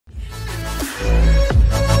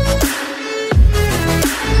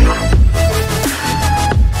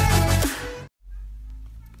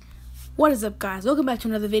What is up, guys? Welcome back to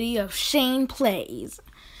another video of Shane Plays.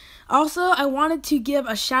 Also, I wanted to give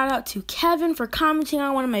a shout out to Kevin for commenting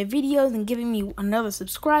on one of my videos and giving me another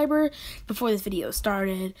subscriber before this video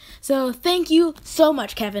started. So, thank you so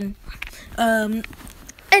much, Kevin.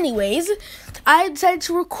 Anyways, I decided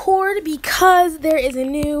to record because there is a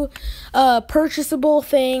new purchasable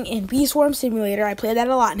thing in Bee Swarm Simulator. I play that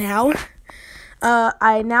a lot now.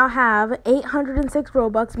 I now have 806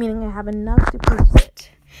 Robux, meaning I have enough to purchase it.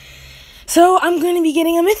 So, I'm going to be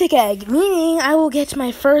getting a Mythic egg, meaning I will get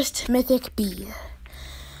my first Mythic bee.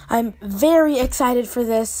 I'm very excited for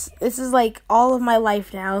this. This is like all of my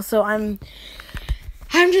life now, so I'm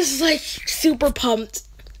just like super pumped.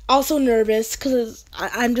 Also nervous, because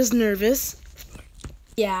I'm just nervous.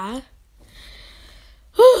 Yeah.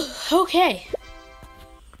 Whew, okay.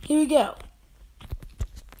 Here we go.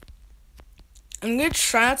 I'm going to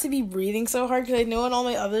try not to be breathing so hard, because I know in all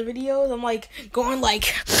my other videos, I'm like going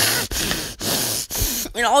like...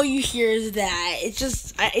 and all you hear is that. It's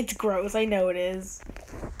just, it's gross. I know it is.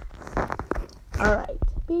 Alright.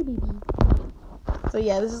 Baby bee. So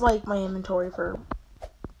yeah, this is like my inventory for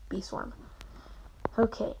Bee Swarm.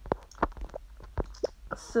 Okay.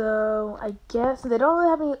 So, I guess they don't really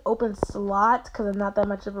have any open slots because I'm not that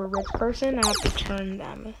much of a rich person. I have to turn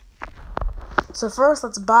them. So first,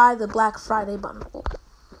 let's buy the Black Friday bundle,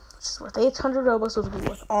 which is worth 800 Robux, which will be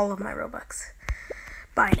worth all of my Robux.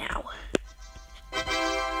 Buy now.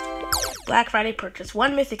 Black Friday purchase.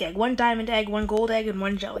 1 mythic egg, 1 diamond egg, 1 gold egg, and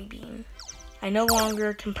 1 jelly bean. I no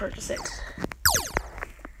longer can purchase it.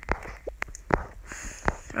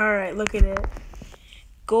 Alright, look at it.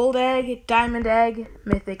 Gold egg, diamond egg,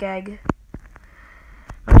 mythic egg.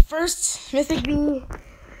 My first mythic bee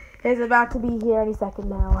is about to be here any second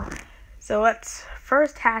now. So let's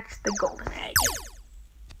first hatch the golden egg.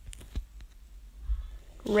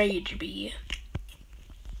 Rage bee.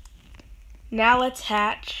 Now let's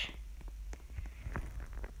hatch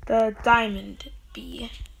the diamond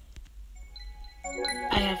bee.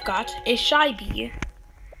 I have got a shy bee.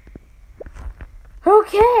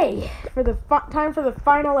 Okay, for the time for the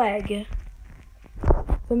final egg,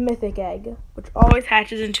 the mythic egg, which always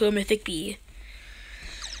hatches into a mythic bee.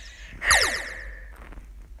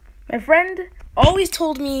 My friend always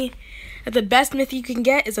told me that the best mythic you can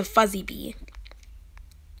get is a fuzzy bee.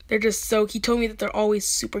 They're just so, he told me that they're always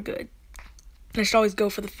super good. And I should always go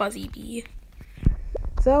for the fuzzy bee.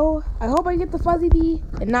 So, I hope I get the fuzzy bee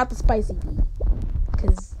and not the spicy bee.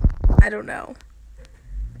 Because, I don't know.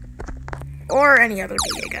 Or any other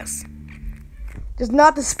bee, I guess. Just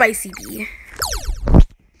not the spicy bee.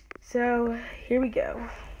 So, here we go.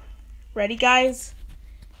 Ready, guys?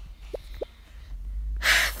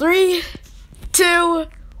 3, 2,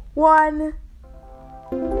 1.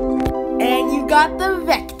 And you got the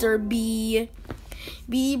vector bee.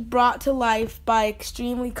 Bee brought to life by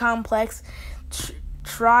extremely complex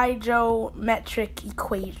trigonometric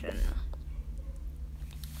equation.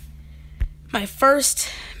 My first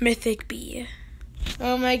mythic bee.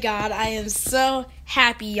 Oh my god, I am so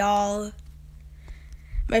happy, y'all.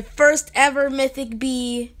 My first ever mythic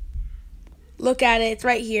bee. Look at it, it's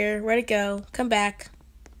right here. Where'd it go? Come back.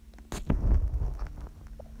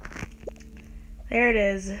 There it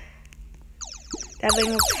is. That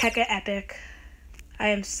thing looks hecka epic. I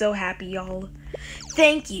am so happy, y'all.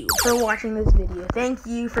 Thank you for watching this video. Thank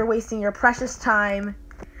you for wasting your precious time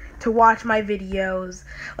to watch my videos.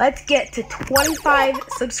 Let's get to 25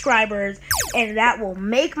 subscribers, and that will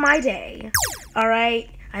make my day. Alright?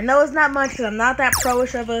 I know it's not much because I'm not that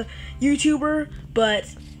pro-ish of a YouTuber, but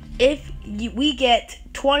if we get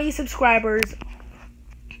 20 subscribers,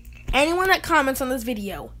 anyone that comments on this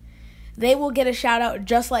video, they will get a shout out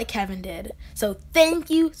just like Kevin did. So thank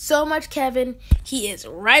you so much, Kevin. He is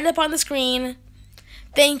right up on the screen.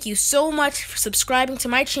 Thank you so much for subscribing to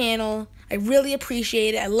my channel. I really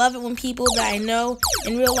appreciate it. I love it when people that I know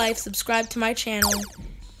in real life subscribe to my channel.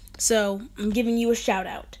 So I'm giving you a shout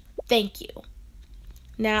out. Thank you.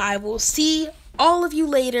 Now I will see all of you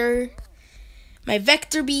later. My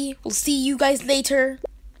vector bee will see you guys later.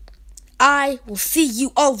 I will see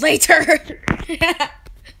you all later.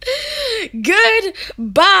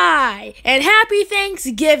 Goodbye and happy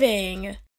Thanksgiving.